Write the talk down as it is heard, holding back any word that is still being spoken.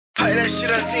Play that shit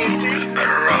on TNT.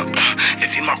 Better rock.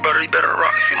 If you my brother, you better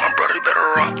rock. If you my brother, you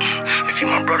better rock. If you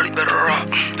my brother, you better rock.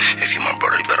 If you my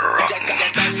brother, you better rock.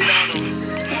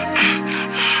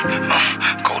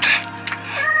 Golden.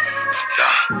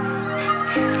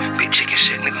 Yeah. Big chicken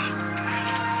shit, nigga.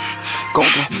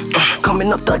 Golden,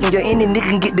 coming up thuggin', yeah, any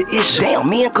nigga can get the issue. Damn,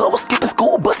 me and Cub was skipping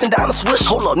school, bustin' down the swish.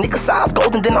 Hold up, nigga size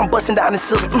golden, then I'm bustin' down his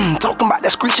sister. Talking about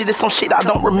that street shit, it's some shit I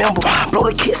don't remember. Blow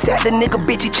the kiss at the nigga,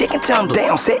 bitch, he chicken tender.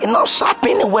 Damn, setting up shop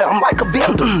anywhere, I'm like a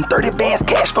vendor. 30 bands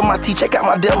cash for my tea, check out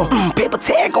my dinner. Paper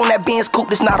tag on that Benz coupe,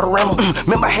 this not a rental.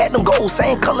 Remember I had them gold,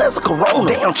 same color as a Corona.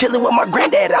 Damn, chillin' with my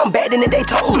granddad, I'm bad in the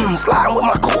Daytona. Sliding with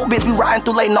my cool bitch, we riding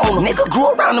through Lake Nona. Nigga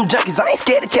grew around them junkies, I ain't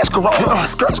scared to catch Corona.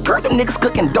 Skirt, them niggas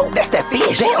cooking dope, that's that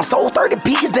fish. Damn, sold 30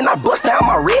 P's, then I bust down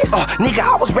my wrist. Nigga,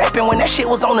 I was rapping when that shit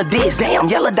was on the disc. Damn,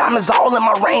 yellow diamonds all in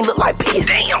my rain look like piss.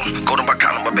 Damn, Goldenboy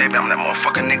Countup, baby, I'm that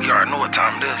motherfucking nigga. You already know what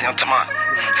time it is. You know what I'm talking about?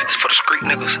 It's for the street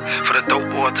niggas, for the dope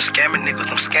boys, the scamming niggas,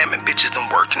 them scamming bitches, them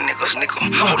working niggas, nigga.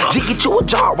 Hold up. G get you a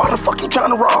job, why the fuck you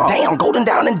tryna rob? Damn, golden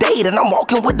down and date, and I'm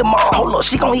walking with the mom. Hold up,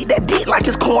 she gon' eat that dick like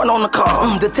it's corn on the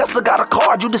car. The Tesla got a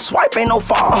card, you just swipe, ain't no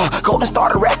fall. Golden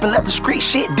started rapping, left the street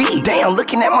shit deep. Damn,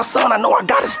 looking at my son, I know I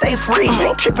gotta stay free.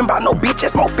 Ain't tripping about no bitch,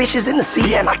 that's more fishes in the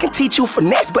sea. And I can teach you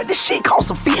finesse, but this shit costs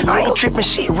a fee. I ain't tripping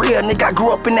shit real, nigga, I grew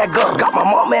up in that gutter. Got my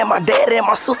mama and my dad and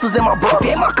my sisters and my brother.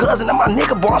 Yeah, my cousin and my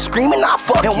nigga, boy, I'm screaming, I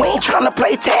fuck. And we ain't tryna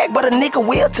play tag, but a nigga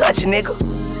will touch a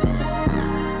nigga.